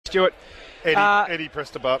Stuart. Eddie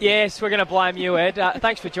pressed a button. Yes, we're going to blame you, Ed.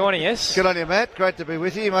 Thanks for joining us. Good on you, Matt. Great to be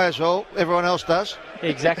with you. You may as well. Everyone else does.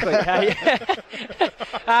 Exactly. What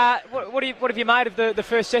have you made of the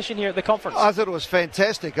first session here at the conference? I thought it was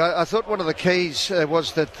fantastic. I thought one of the keys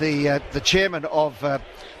was that the chairman of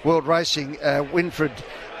World Racing, Winfried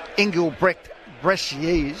Engelbrecht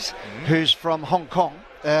Bressiers, who's from Hong Kong,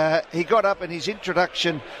 he got up in his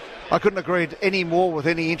introduction. I couldn't agree any more with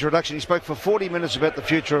any introduction. He spoke for 40 minutes about the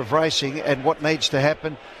future of racing and what needs to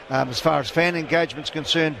happen as far as fan engagement's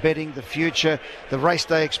concerned, betting, the future, the race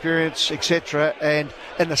day experience, etc., and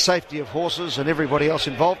the safety of horses and everybody else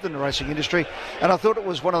involved in the racing industry. And I thought it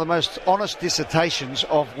was one of the most honest dissertations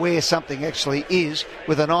of where something actually is,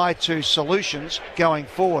 with an eye to solutions going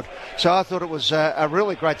forward. So I thought it was a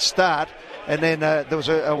really great start. And then there was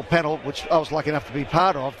a panel, which I was lucky enough to be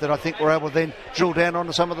part of, that I think were able to then drill down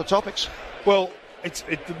onto some of the topics. Well, it's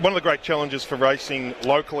one of the great challenges for racing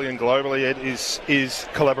locally and globally, Ed, is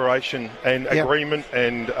collaboration and agreement.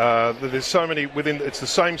 And there's so many it's the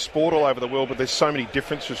same sport all over the world, but there's so many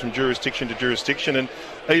differences from jurisdiction to jurisdiction. And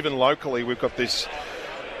even locally, we've got this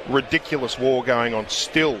ridiculous war going on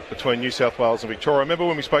still between New South Wales and Victoria. I remember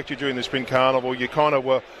when we spoke to you during the Sprint Carnival, you kind of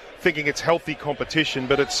were thinking it's healthy competition,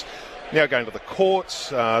 but it's now going to the courts.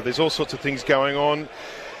 There's all sorts of things going on.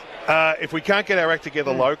 If we can't get our act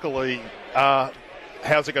together locally,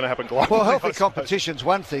 how's it going to happen globally? Well, healthy competition's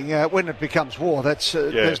one thing. When it becomes war,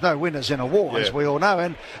 there's no winners in a war, as we all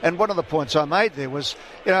know. And one of the points I made there was,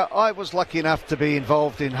 I was lucky enough to be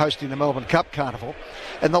involved in hosting the Melbourne Cup Carnival.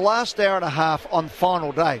 And the last hour and a half on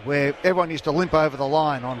final day, where everyone used to limp over the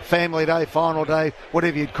line on family day, final day,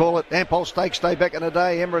 whatever you'd call it, Ampol Stakes Day back in the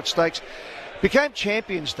day, Emirates Stakes, became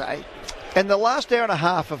Champions Day. And the last hour and a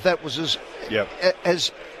half of that was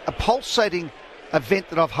as a pulsating event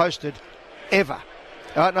that I've hosted ever.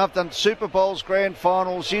 And I've done Super Bowls, Grand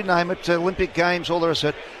Finals, you name it, Olympic Games, all the rest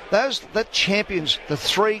of it. That champions, the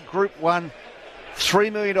 3 Group 1,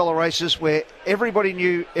 $3 million races where everybody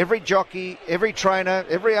knew every jockey, every trainer,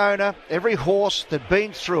 every owner, every horse that'd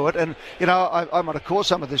been through it. And, I might have caused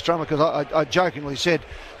some of this drama because I jokingly said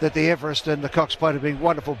that the Everest and the Cox Plate have been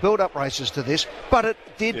wonderful build-up races to this, but it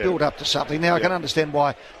did build up to something. Now, I can understand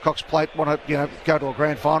why Cox Plate want to, go to a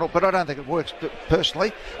grand final, but I don't think it works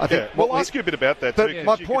personally. I think. Well, I'll ask you a bit about that. But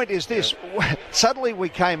my point is this. Suddenly we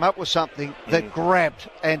came up with something that grabbed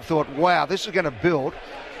and thought, wow, this is going to build.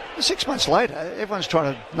 6 months later, everyone's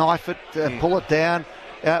trying to knife it, pull it down,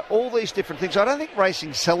 all these different things. I don't think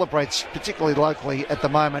racing celebrates, particularly locally at the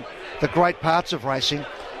moment, the great parts of racing,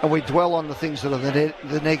 and we dwell on the things that are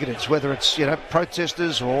the negatives, whether it's,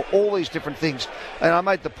 protesters or all these different things. And I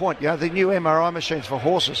made the point, the new MRI machines for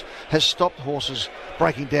horses has stopped horses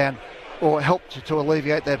breaking down or helped to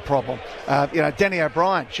alleviate that problem. Danny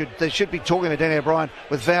O'Brien, they should be talking to Danny O'Brien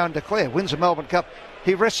with vow and declare, wins the Melbourne Cup.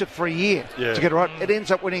 He rests it for a year to get it right. It ends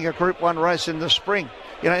up winning a Group 1 race in the spring.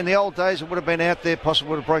 In the old days, it would have been out there, possibly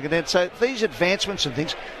would have broken down. So these advancements and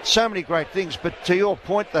things, so many great things. But to your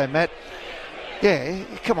point, though, Matt,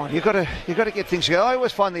 come on, you've got to get things together. I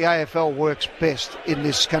always find the AFL works best in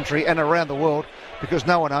this country and around the world because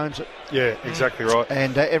no one owns it. Yeah, exactly right.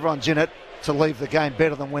 And everyone's in it to leave the game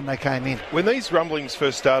better than when they came in. When these rumblings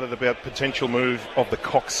first started about potential move of the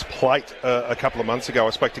Cox Plate a couple of months ago, I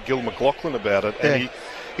spoke to Gil McLaughlin about it, and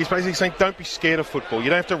he's basically saying, don't be scared of football. You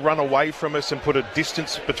don't have to run away from us and put a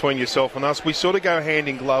distance between yourself and us. We sort of go hand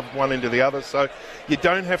in glove, one into the other, so you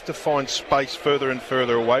don't have to find space further and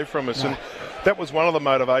further away from us. No. And that was one of the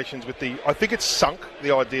motivations with I think it sunk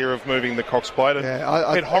the idea of moving the Cox Plate, and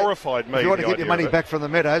it horrified me. If you want to get your money back from the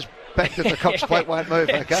Meadows, back to the Cox Plate won't move,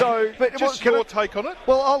 okay? So, just your take on it?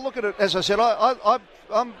 Well, I'll look at it, as I said,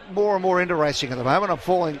 I'm more and more into racing at the moment. I'm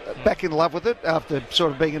falling back in love with it after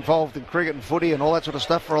sort of being involved in cricket and footy and all that sort of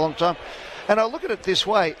stuff for a long time. And I look at it this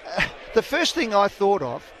way. The first thing I thought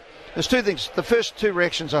of, there's 2 things. The first 2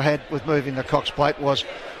 reactions I had with moving the Cox Plate was,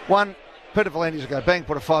 one, Peter V'landys go bang,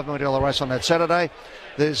 put a $5 million race on that Saturday.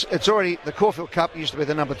 It's already, the Caulfield Cup used to be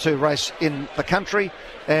the number 2 race in the country,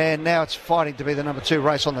 and now it's fighting to be the number 2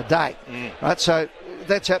 race on the day. Right, so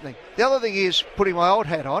that's happening. The other thing is, putting my old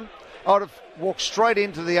hat on, I would have walked straight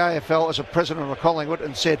into the AFL as a president of Collingwood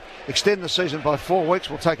and said, extend the season by 4 weeks,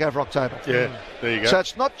 we'll take over October. Yeah, there you go. So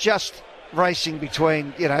it's not just racing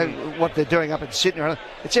between, what they're doing up in Sydney.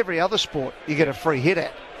 It's every other sport you get a free hit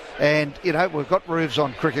at. And, we've got roofs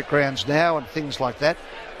on cricket grounds now and things like that.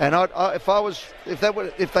 And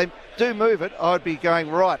if they do move it, I'd be going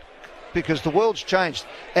right, because the world's changed.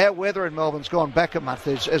 Our weather in Melbourne's gone back a month,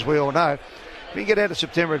 as we all know. If you get out of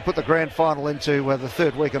September and put the grand final into the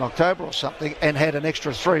 3rd week in October or something and had an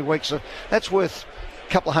extra 3 weeks, that's worth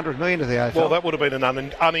couple of $100 million to the AFL. Well, that would have been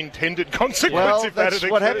an unintended consequence. Well, if that that's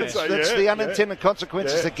had what occurred. happens. So, that's the unintended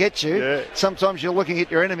consequences that get you. Yeah. Sometimes you're looking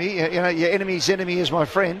at your enemy. Your enemy's enemy is my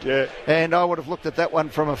friend. Yeah. And I would have looked at that one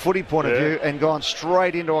from a footy point of view and gone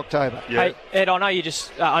straight into October. Yeah. Hey, Ed, I know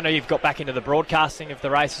I know you've got back into the broadcasting of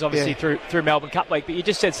the races, obviously through Melbourne Cup Week, but you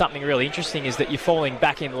just said something really interesting, is that you're falling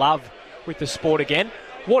back in love with the sport again.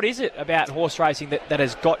 What is it about horse racing that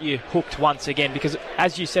has got you hooked once again? Because,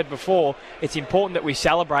 as you said before, it's important that we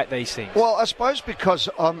celebrate these things. Well, I suppose because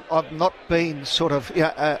I've not been sort of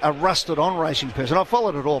a rusted-on racing person. I've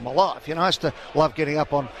followed it all my life. I used to love getting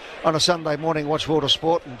up on a Sunday morning, watch World of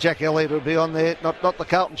Sport, and Jack Elliott would be on there. Not the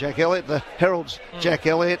Carlton Jack Elliott, the Herald's Jack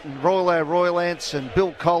Elliott, and Roy Lance and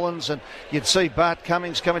Bill Collins, and you'd see Bart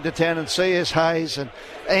Cummings coming to town, and C.S. Hayes and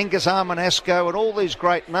Angus Armanasco, and all these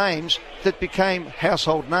great names that became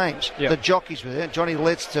household names. Yep. The jockeys were there, Johnny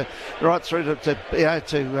Letts right through to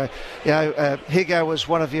Higo was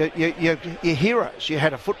one of your heroes. You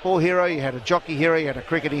had a football hero, you had a jockey hero, you had a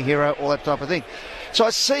cricketing hero, all that type of thing. So I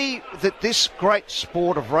see that this great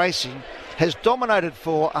sport of racing has dominated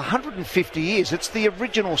for 150 years. It's the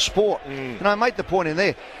original sport. And I made the point in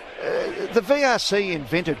there. The VRC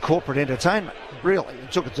invented corporate entertainment, really,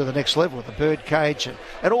 and took it to the next level with the birdcage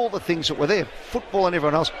and all the things that were there. Football and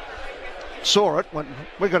everyone else saw it, when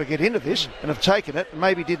we've got to get into this, and have taken it, and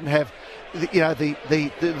maybe didn't have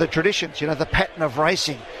the traditions. The pattern of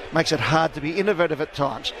racing makes it hard to be innovative at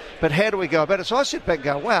times. But how do we go about it? So I sit back and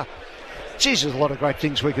go, wow, geez, there's a lot of great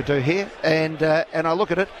things we could do here. And I look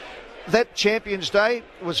at it. That Champions Day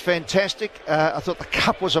was fantastic. I thought the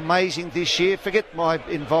Cup was amazing this year. Forget my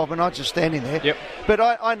involvement, I was just standing there. Yep. But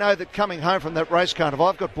I know that coming home from that race carnival,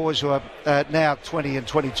 I've got boys who are now 20 and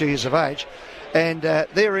 22 years of age, and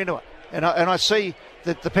they're into it. And I see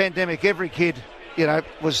that the pandemic, every kid,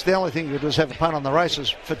 was the only thing you could do was have a punt on the races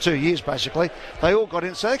for 2 years, basically. They all got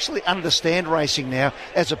in. So they actually understand racing now,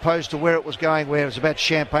 as opposed to where it was going, where it was about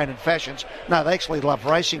champagne and fashions. No, they actually love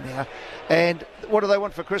racing now. And what do they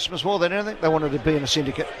want for Christmas more than anything? They wanted to be in a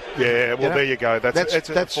syndicate. Yeah, well, there you go. That's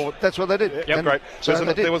what they did. Yep. Great. So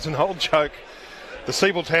there was an old joke. The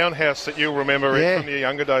Siebel Townhouse that you'll remember from your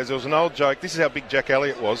younger days, there was an old joke. This is how big Jack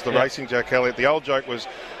Elliott was, the racing Jack Elliott. The old joke was,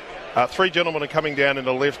 three gentlemen are coming down in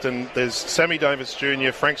a lift, and there's Sammy Davis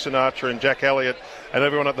Jr., Frank Sinatra, and Jack Elliott, and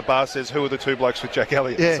everyone at the bar says, who are the two blokes with Jack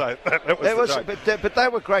Elliott? Yeah. So that was the joke. But they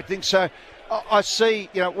were great things. So I see,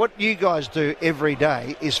 what you guys do every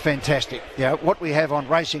day is fantastic. What we have on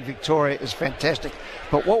Racing Victoria is fantastic.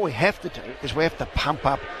 But what we have to do is we have to pump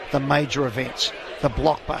up the major events, the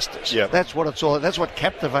blockbusters. Yep. That's what it's all. That's what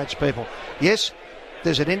captivates people. Yes,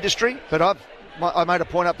 there's an industry, but I made a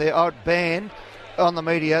point up there. I'd ban on the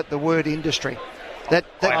media the word industry. That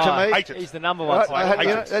to me, hate it. He's the number one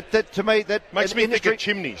player. That to me, that makes me industry, think of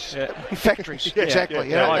chimneys. Factories,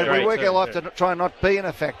 exactly. I and agree we work too, our life to try and not be in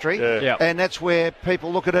a factory, and that's where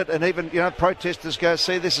people look at it, and even protesters go,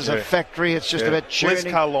 see, this is a factory. It's just about churning.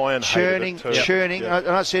 Les Carlyon churning. And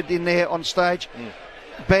I said in there on stage,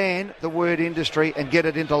 ban the word industry and get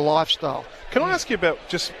it into lifestyle. Can I ask you about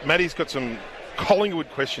Maddie's got some Collingwood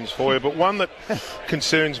questions for you, but one that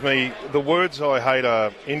concerns me, the words I hate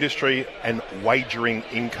are industry and wagering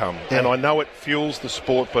income. And I know it fuels the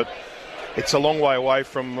sport, but it's a long way away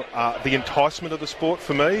from the enticement of the sport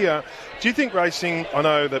for me. Do you think racing, I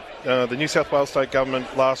know that the New South Wales State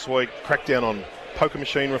Government last week cracked down on poker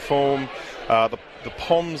machine reform. The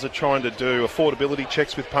POMs are trying to do affordability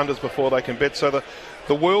checks with punters before they can bet. So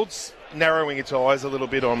the world's narrowing its eyes a little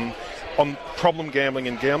bit on problem gambling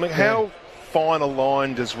and gambling. How fine a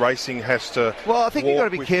line does racing has to Well, I think you've got to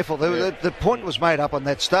be careful. The point was made up on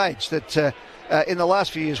that stage that in the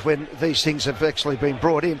last few years when these things have actually been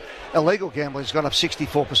brought in, illegal gambling has gone up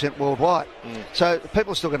 64% worldwide. So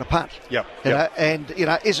people are still going to punt. And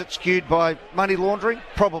is it skewed by money laundering?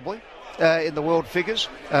 Probably in the world figures.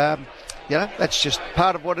 That's just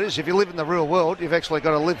part of what it is. If you live in the real world, you've actually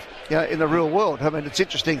got to live in the real world. I mean, it's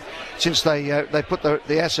interesting, since they put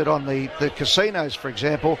the asset on the casinos, for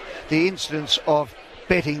example, the incidence of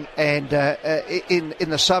betting and in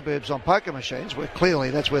the suburbs on poker machines, where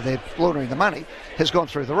clearly that's where they're laundering the money, has gone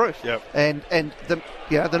through the roof. And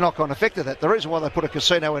the knock-on effect of that. The reason why they put a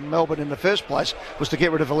casino in Melbourne in the first place was to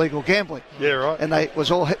get rid of illegal gambling. And they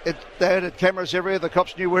had cameras everywhere. The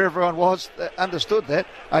cops knew where everyone was. They understood that.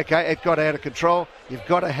 Okay, it got out of control. You've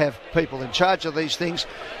got to have people in charge of these things,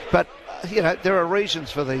 but there are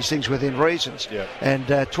reasons for these things within reasons. And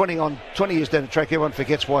 20 years down the track, everyone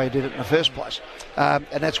forgets why you did it in the first place. And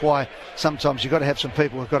that's why sometimes you've got to have some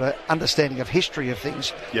people who've got an understanding of history of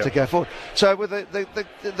things to go forward. So with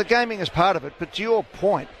the gaming is part of it, but to your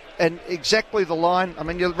point, and exactly the line. I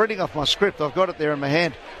mean, you're reading off my script. I've got it there in my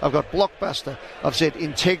hand. I've got blockbuster. I've said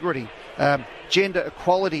integrity. Gender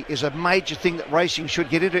equality is a major thing that racing should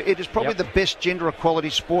get into. It is probably the best gender equality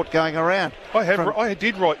sport going around. I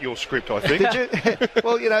did write your script, I think. Did you?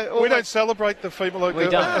 Well, you know, we don't celebrate the female.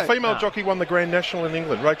 A female jockey won the Grand National in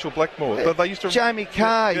England, Rachel Blackmore. They used to. Jamie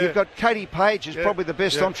Carr. You've got Katie Page, is probably the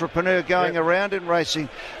best entrepreneur going around in racing.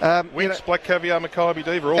 Winx, Black Caviar, Makybe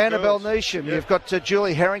Diva, all Annabelle girls. Neesham. You've got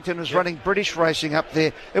Julie Harrington, who's running British racing up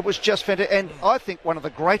there. It was just fantastic. And I think one of the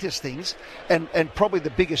greatest things, and probably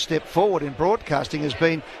the biggest step forward in broadcasting, has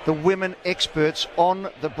been the women experts on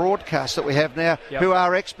the broadcast that we have now, who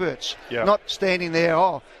are experts, not standing there,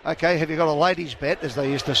 okay, have you got a ladies' bet, as they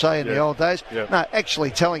used to say in the old days? No,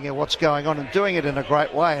 actually telling you what's going on and doing it in a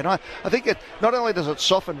great way. And I think it not only does it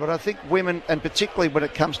soften, but I think women, and particularly when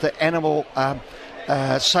it comes to animal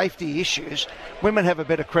safety issues, women have a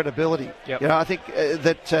better credibility. You know, I think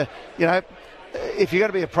that if you're going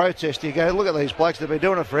to be a protester, you go, look at these blokes, they've been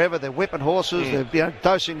doing it forever, they're whipping horses, they're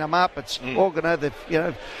dosing them up, it's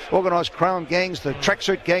organised crime gangs, the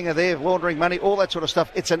tracksuit gang are there laundering money, all that sort of stuff.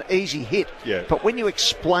 It's an easy hit. But when you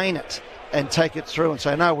explain it and take it through and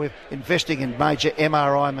say, no, we're investing in major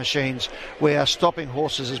MRI machines, we are stopping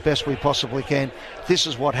horses as best we possibly can, this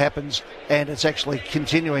is what happens, and it's actually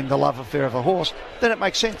continuing the love affair of a horse, then it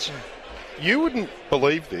makes sense. You wouldn't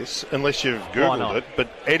believe this unless you've Googled it, but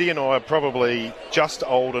Eddie and I are probably just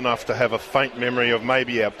old enough to have a faint memory of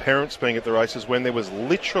maybe our parents being at the races when there was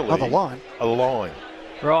literally a line.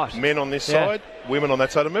 Right. Men on this side, women on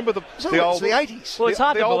that side. Remember the old... the 80s. Well, it's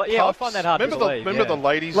hard to believe. Yeah, I find that hard to believe. Remember the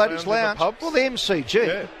ladies' lounge? Well, the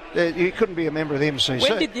MCG. You couldn't be a member of the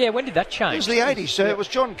MCC. When did that change? It was the 80s. So it was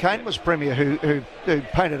John Cain was premier who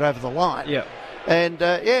painted over the line. Yeah. And,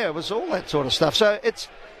 it was all that sort of stuff. So it's...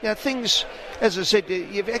 things, as I said,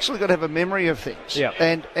 you've actually got to have a memory of things.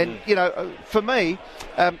 And for me,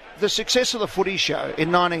 the success of the footy show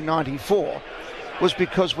in 1994 was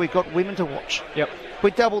because we got women to watch. We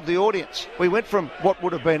doubled the audience. We went from what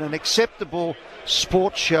would have been an acceptable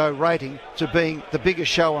sports show rating to being the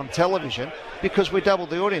biggest show on television because we doubled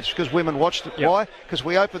the audience, because women watched it. Why? Because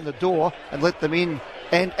we opened the door and let them in.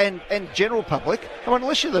 And general public, I mean,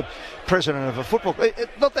 unless you're the president of a football,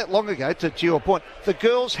 not that long ago, to your point, the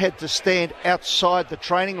girls had to stand outside the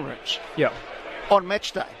training rooms on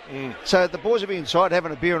match day. So the boys would be inside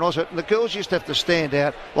having a beer and also, and the girls used to have to stand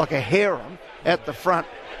out like a harem at the front.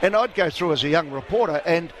 And I'd go through as a young reporter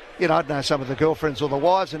and, I'd know some of the girlfriends or the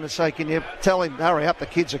wives and I'd say, can you tell him, hurry up, the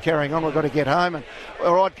kids are carrying on, we've got to get home.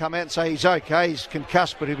 Or I'd come out and say, he's okay, he's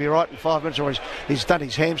concussed, but he'll be right in 5 minutes, or he's done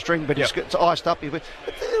his hamstring, but it's iced up. It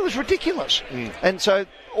was ridiculous. And so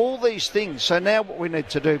all these things. So now what we need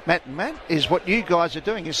to do, Matt and Matt, is what you guys are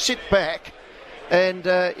doing, is sit back and,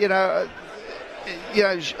 I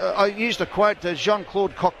used a quote that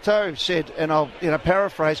Jean-Claude Cocteau said, and I'll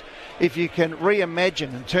paraphrase, if you can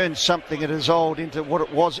reimagine and turn something that is old into what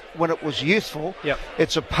it was when it was youthful,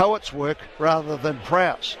 it's a poet's work rather than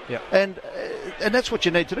prowess. And that's what you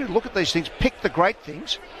need to do. Look at these things, pick the great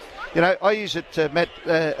things. I use it, Matt,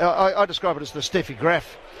 I describe it as the Steffi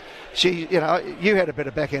Graf. She, you had a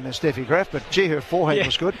better backhand than Steffi Graf, but gee, her forehand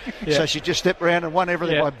was good. So she just stepped around and won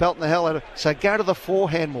everything by belting the hell out of it. So go to the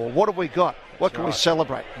forehand more. What have we got? What can we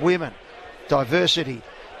celebrate? Women, diversity,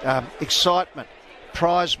 excitement,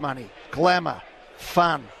 prize money, glamour,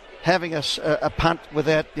 fun, having a punt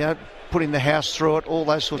without, putting the house through it, all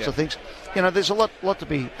those sorts of things. There's a lot to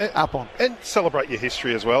be up on. And celebrate your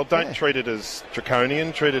history as well. Don't treat it as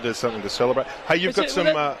draconian. Treat it as something to celebrate. Hey, you've got some...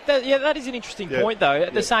 that is an interesting point, though.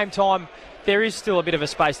 At the same time, there is still a bit of a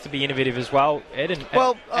space to be innovative as well, Ed.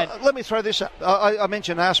 Let me throw this up. I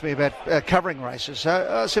mentioned, asked me about covering races.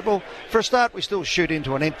 So I said, well, for a start, we still shoot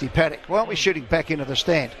into an empty paddock. Why aren't we shooting back into the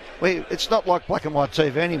stand? It's not like black and white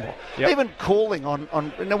TV anymore. Even calling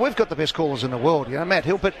on we've got the best callers in the world, Matt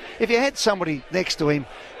Hill, but if you had somebody next to him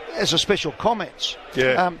as a special comments,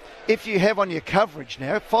 if you have on your coverage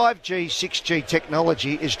now, 5G, 6G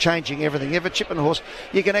technology is changing everything. Every chip and horse,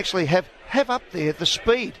 you can actually have up there the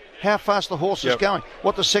speed, how fast the horse is going,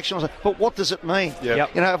 what the sectionals are, but what does it mean?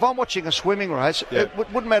 If I'm watching a swimming race, it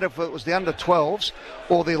wouldn't matter if it was the under-12s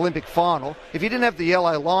or the Olympic final. If you didn't have the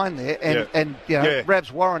yellow line there and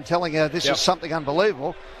Rabs Warren telling you this is something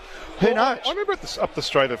unbelievable, who knows? I remember up the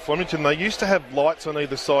straight at Flemington, they used to have lights on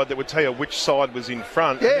either side that would tell you which side was in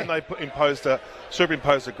front, and then they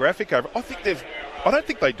superimposed a graphic over it. I don't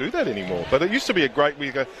think they do that anymore, but it used to be a great way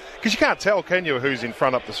to go, because you can't tell, can you, who's in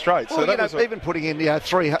front up the straight? Well, so even putting in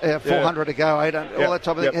 400 to go, 800, all that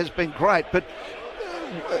type of thing has been great. But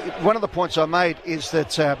one of the points I made is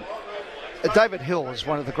that David Hill is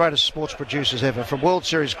one of the greatest sports producers ever, from World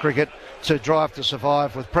Series cricket to Drive to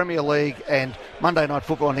Survive, with Premier League and Monday Night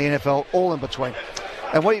Football and the NFL, all in between.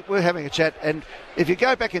 And we're having a chat, and if you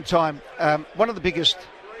go back in time, one of the biggest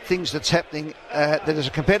things that's happening that is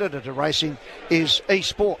a competitor to racing is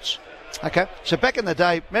esports. Okay, so back in the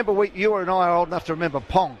day, remember you and I are old enough to remember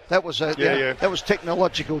Pong. That was that was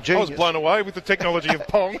technological genius. I was blown away with the technology of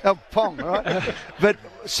Pong. Of Pong, right? But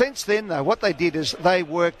since then, though, what they did is they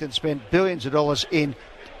worked and spent billions of dollars in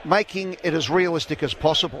making it as realistic as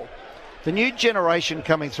possible. The new generation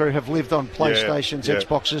coming through have lived on PlayStations,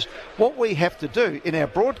 Xboxes. What we have to do in our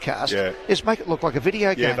broadcast is make it look like a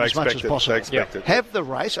video game as much as possible. Have the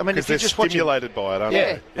race. I mean, if you're just stimulated by it, aren't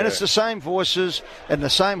they? And it's the same voices and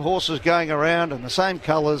the same horses going around and the same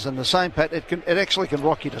colours and the same pattern. It actually can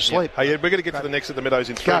rock you to sleep. Hey, we're going to get to the next at the Meadows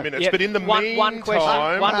in 3 minutes. But in the meantime, one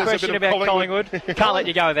question about Collingwood. Can't let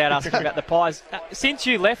you go without asking about the Pies. Since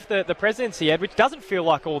you left the presidency, Ed, which doesn't feel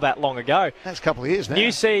like all that long ago. That's a couple of years now. New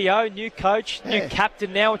CEO, new coach, new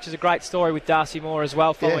captain now, which is a great story with Darcy Moore as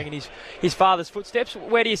well, following in his father's footsteps.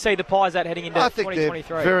 Where do you see the Pies at heading into 2023? I think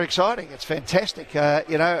they're very exciting. It's fantastic. Not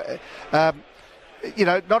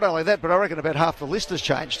only that, but I reckon about half the list has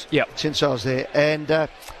changed since I was there. And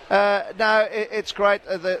it's great.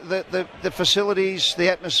 The facilities, the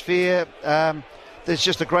atmosphere. There's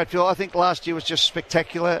just a great feel. I think last year was just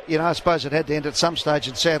spectacular. I suppose it had to end at some stage,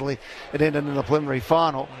 and sadly it ended in the preliminary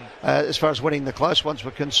final as far as winning the close ones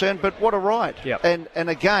were concerned. But what a ride. And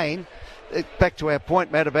again, back to our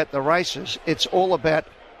point, Matt, about the races, it's all about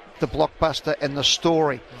the blockbuster and the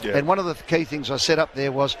story. And one of the key things I set up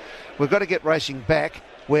there was we've got to get racing back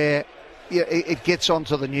where it gets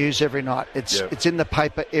onto the news every night. It's in the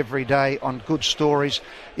paper every day on good stories,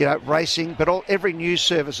 racing. But every news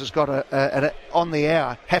service has got on the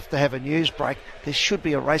hour have to have a news break. There should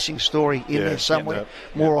be a racing story in there somewhere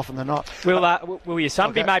more often than not. Will your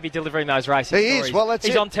son be maybe delivering those racing stories? He is. Well,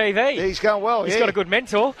 he's on TV. He's going well. He's got a good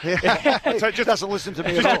mentor. So just doesn't listen to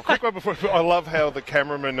me at all. Just a quick one before. I love how the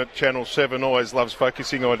cameraman at Channel 7 always loves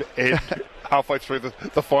focusing on Ed halfway through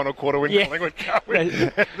the final quarter when Collingwood can't win.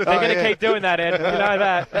 They're going to keep doing that, Ed. You know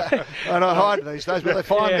that. And I hide these days, but they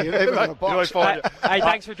find me even in a box. Hey,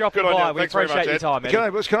 thanks for dropping by. We appreciate your time, Ed.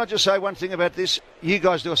 Can I just say one thing about this? You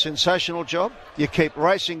guys do a sensational job. You keep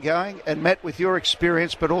racing going, and Matt, with your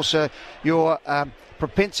experience, but also your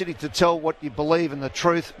propensity to tell what you believe and the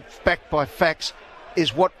truth, backed by facts,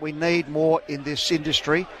 is what we need more in this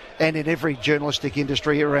industry and in every journalistic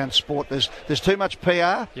industry around sport. There's too much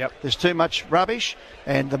PR, there's too much rubbish,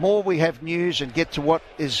 and the more we have news and get to what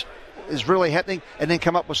is really happening and then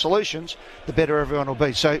come up with solutions, the better everyone will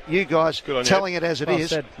be. So you guys telling it as it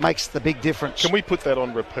is makes the big difference. Can we put that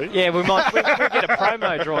on repeat? Yeah, we might. We'll get a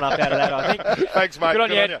promo drawn up out of that, I think. Thanks, mate. Good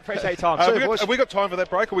on you, Ed. Appreciate your time. Have we got time for that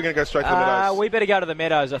break, or are we going to go straight to the Meadows? We better go to the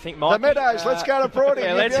Meadows, I think, Mike. The Meadows, let's go to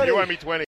Broadie. You owe me 20.